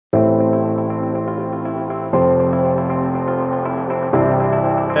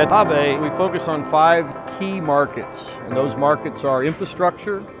At HAWE, we focus on 5 key markets, and those markets are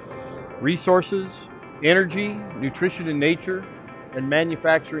infrastructure, resources, energy, nutrition and nature, and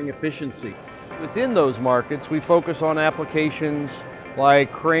manufacturing efficiency. Within those markets, we focus on applications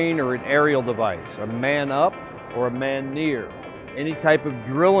like crane or an aerial device, a man up or a man near, any type of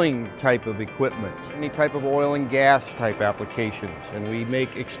drilling type of equipment, any type of oil and gas type applications, and we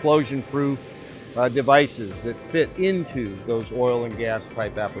make explosion-proof devices that fit into those oil and gas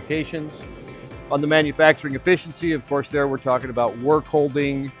type applications. On the manufacturing efficiency, of course, there we're talking about work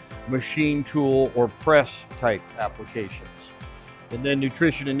holding, machine tool, or press type applications. And then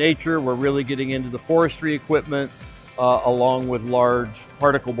nutrition and nature, we're really getting into the forestry equipment along with large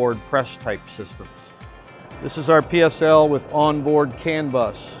particle board press type systems. This is our PSL with onboard CAN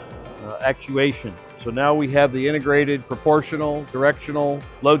bus actuation. So now we have the integrated proportional, directional,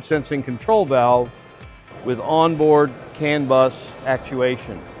 load sensing control valve with onboard CAN bus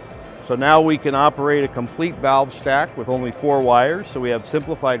actuation. So now we can operate a complete valve stack with only 4 wires, so we have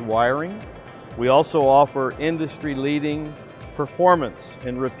simplified wiring. We also offer industry-leading performance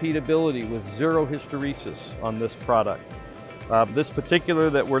and repeatability with 0 hysteresis on this product. This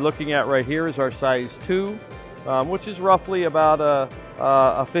particular that we're looking at right here is our size 2, which is roughly about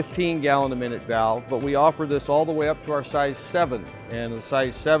a 15 gallon a minute valve, but we offer this all the way up to our size 7, and the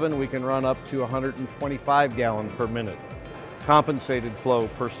size 7 we can run up to 125 gallons per minute. Compensated flow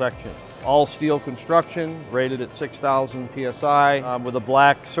per section. All steel construction, rated at 6,000 psi with a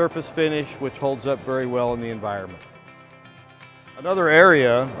black surface finish, which holds up very well in the environment. Another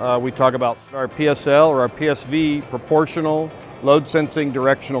area we talk about our PSL or our PSV, proportional load sensing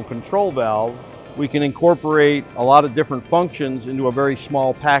directional control valve. We can incorporate a lot of different functions into a very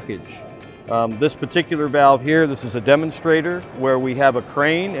small package. This particular valve here, this is a demonstrator where we have a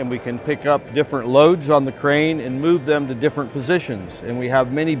crane and we can pick up different loads on the crane and move them to different positions. And we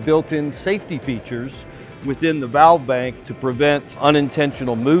have many built-in safety features within the valve bank to prevent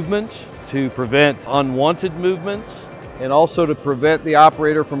unintentional movements, to prevent unwanted movements, and also to prevent the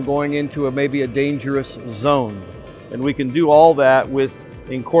operator from going into maybe a dangerous zone. And we can do all that with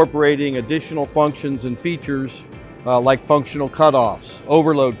incorporating additional functions and features like functional cutoffs,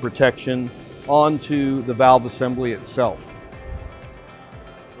 overload protection onto the valve assembly itself.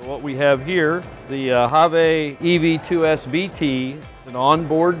 So what we have here, the HAWE EV2SBT, an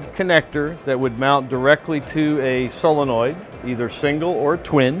onboard connector that would mount directly to a solenoid, either single or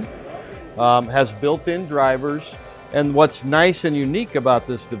twin, has built-in drivers. And what's nice and unique about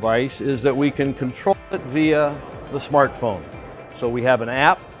this device is that we can control it via the smartphone. So we have an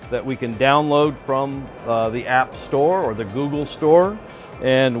app that we can download from the App Store or the Google Store.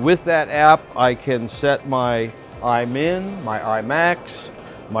 And with that app, I can set my IMIN, my IMAX,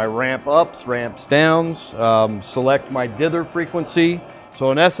 my ramp ups, ramps downs, select my dither frequency. So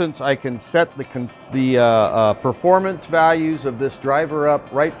in essence, I can set the performance values of this driver up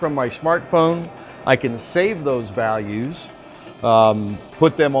right from my smartphone. I can save those values,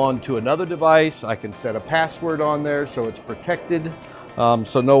 put them onto another device. I can set a password on there so it's protected,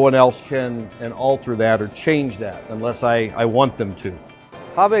 so no one else can alter that or change that unless I want them to.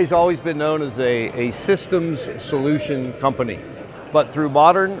 HAWE's always been known as a systems solution company, but through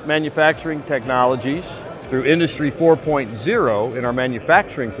modern manufacturing technologies, through Industry 4.0 in our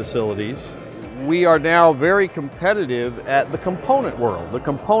manufacturing facilities, we are now very competitive at the component world, the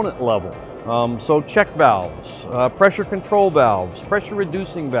component level. So check valves, pressure control valves, pressure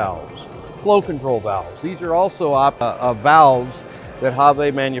reducing valves, flow control valves. These are also valves that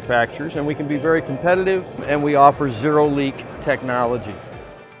HAWE manufactures, and we can be very competitive, and we offer 0 leak technology.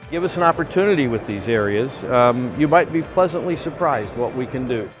 Give us an opportunity with these areas. You might be pleasantly surprised what we can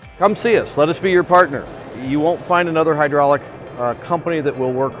do. Come see us, let us be your partner. You won't find another hydraulic company that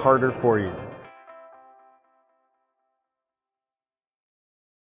will work harder for you.